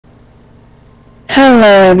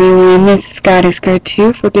Hello everyone, this is Goddess Girl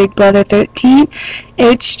 2 for Big Brother 13.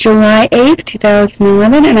 It's July 8th,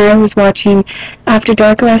 2011, and I was watching After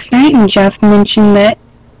Dark last night, and Jeff mentioned that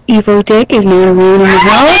Evil Dick is not around in the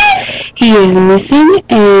house. He is missing,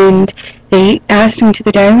 and they asked him to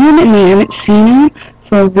the dining room, and they haven't seen him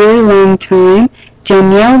for a really long time.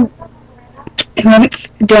 Danielle, who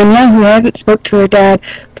hasn't spoke to her dad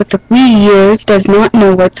for 3 years, does not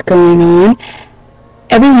know what's going on.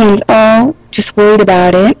 Everyone's all just worried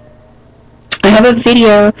about it. I have a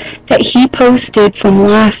video that he posted from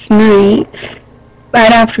last night,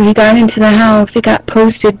 right after he got into the house. It got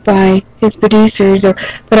posted by his producers or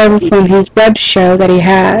whatever from his web show that he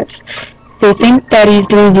has. They think that he's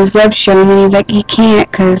doing his web show, and then he's like, he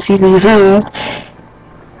can't because he's in the house.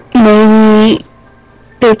 Maybe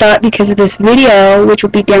they thought because of this video, which will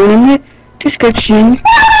be down in the description,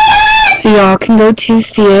 so y'all can go to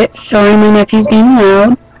see it. Sorry, my nephew's being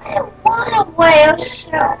loud.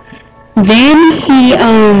 Then he,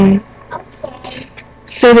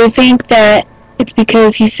 so they think that it's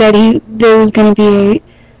because he said there was going to be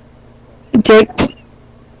a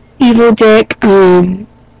Evil Dick,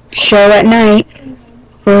 show at night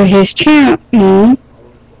for his channel,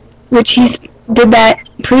 which he did that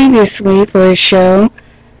previously for his show,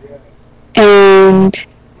 and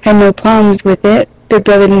had no problems with it. Big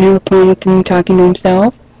Brother didn't have a problem with him talking to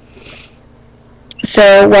himself.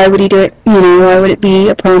 So why would he do it? Why would it be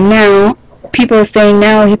a problem now? People are saying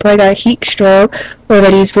now he probably got a heat stroke, or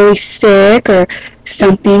that he's really sick or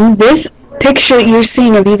something. This picture you're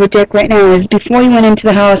seeing of Evil Dick right now is before he went into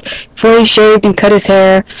the house, before he shaved and cut his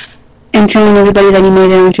hair, and telling everybody that he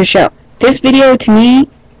made it onto a show. This video, to me,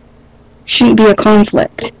 shouldn't be a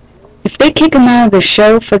conflict. If they kick him out of the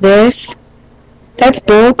show for this, that's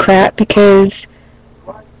bull crap, because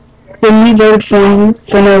then we voted for him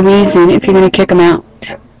for no reason if you're going to kick him out.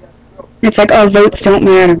 It's like our votes don't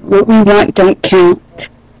matter. What we want don't count.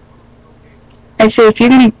 I say if you're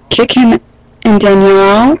going to kick him and Danielle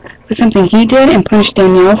out for something he did and punish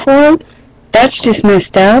Danielle for it, that's just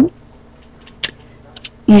messed up.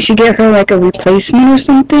 You should get her like a replacement or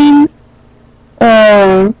something.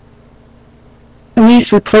 Or at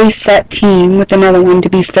least replace that team with another one to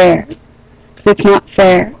be fair. It's not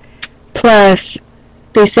fair. Plus,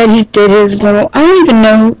 they said he did his little, I don't even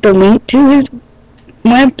know the link to his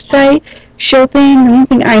website show thing. The only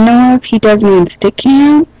thing I know of, he does it on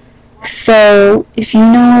Stickcam. So, if you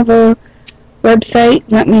know of a website,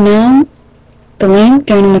 let me know. The link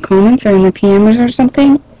down in the comments or in the PMs or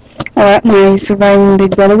something. Or at my Surviving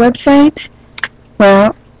Big Brother website,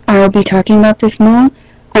 where I'll be talking about this more.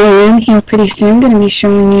 I am here pretty soon going to be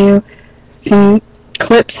showing you some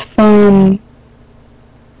clips from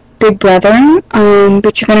Big Brother,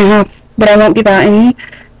 but I won't give out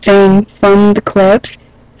anything from the clips.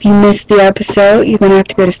 If you missed the episode, you're going to have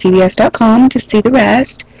to go to cbs.com to see the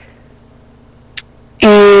rest.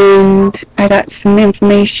 And I got some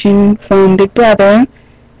information from Big Brother,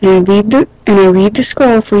 and I read the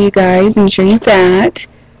scroll for you guys and show you that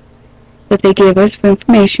they gave us for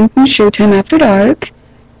information from Showtime After Dark,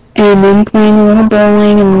 and then playing a little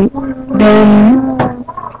bowling, and then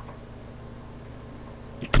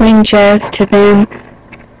playing chess, to them,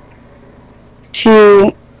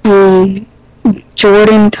 to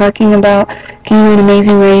Jordan talking about Can You Win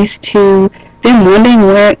Amazing Race, to them wondering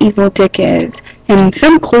where Evil Dick is, and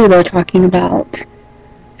some clue they're talking about.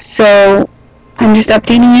 So I'm just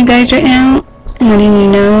updating you guys right now and letting you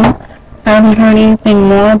know. I haven't heard anything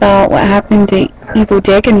more about what happened to Evil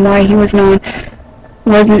Dick and why he wasn't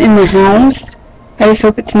in the house. I just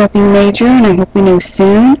hope it's nothing major, and I hope we know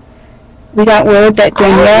soon. We got word that they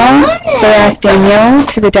asked Danielle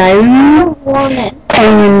to the diary room, and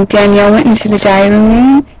when Danielle went into the diary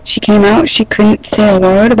room, she came out, she couldn't say a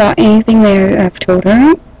word about anything they have told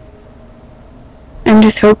her. I'm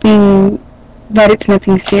just hoping that it's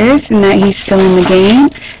nothing serious, and that he's still in the game,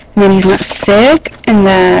 and that he's not sick, and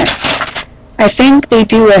that I think they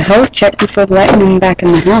do a health check before letting him back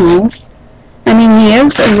in the house. I mean, he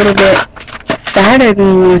is a little bit fatter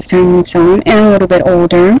than the last time we saw him, and a little bit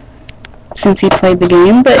older since he played the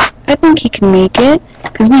game, but I think he can make it,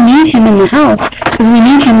 because we need him in the house, because we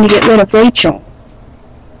need him to get rid of Rachel,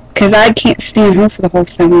 because I can't stand her for the whole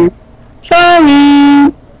summer.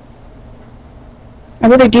 Sorry! I'd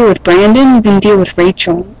rather deal with Brandon than deal with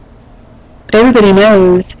Rachel. But everybody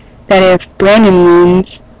knows that if Brandon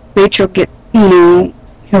wins, he'll get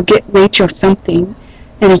Rachel something,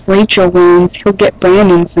 and if Rachel wins, he'll get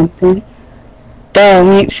Brandon something. Duh,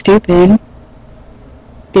 we ain't stupid.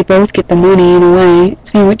 They both get the money in a way.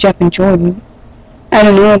 Same with Jeff and Jordan. I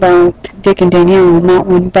don't know about Dick and Danielle on that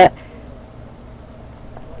one, but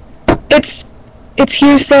it's it's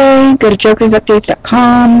hearsay. Go to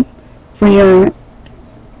jokersupdates.com for your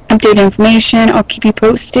updated information. I'll keep you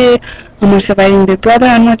posted on what's surviving Big Brother,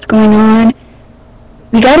 on what's going on.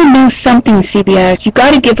 We gotta know something, CBS. You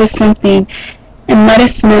gotta give us something and let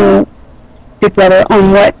us know, Big Brother,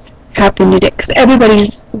 on what's happened today, because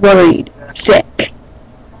everybody's worried, sick.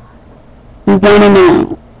 We want to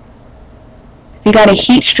know. If he got a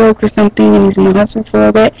heat stroke or something and he's in the hospital for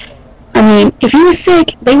a bit, I mean, if he was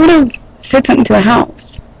sick, they would have said something to the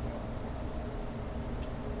house.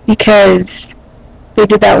 Because they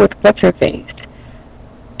did that with what's-her-face.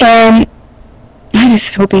 And I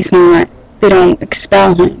just hope he's not, they don't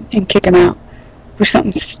expel him and kick him out for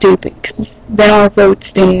something stupid, because then our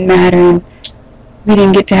votes didn't matter and we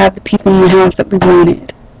didn't get to have the people in the house that we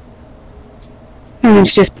wanted. And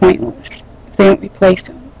it's just pointless if they don't replace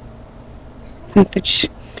him. And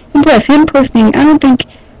plus, him posting, I don't think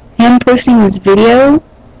him posting this video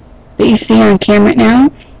that you see on camera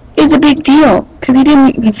now is a big deal, because he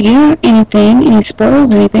didn't review anything, any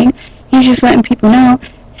spoils, anything. He's just letting people know,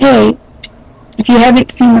 hey, if you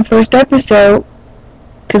haven't seen the first episode,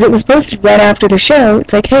 because it was posted right after the show,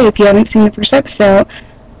 it's like, hey, if you haven't seen the first episode,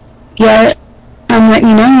 yeah, I'm letting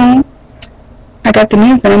you know, I got the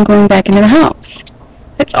news that I'm going back into the house.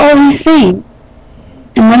 That's all he's saying.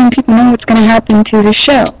 And letting people know what's going to happen to his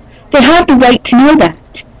show. They have the right to know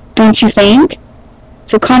that, don't you think?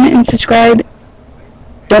 So comment and subscribe.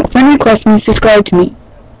 Don't friend request me, subscribe to me.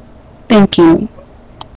 Thank you.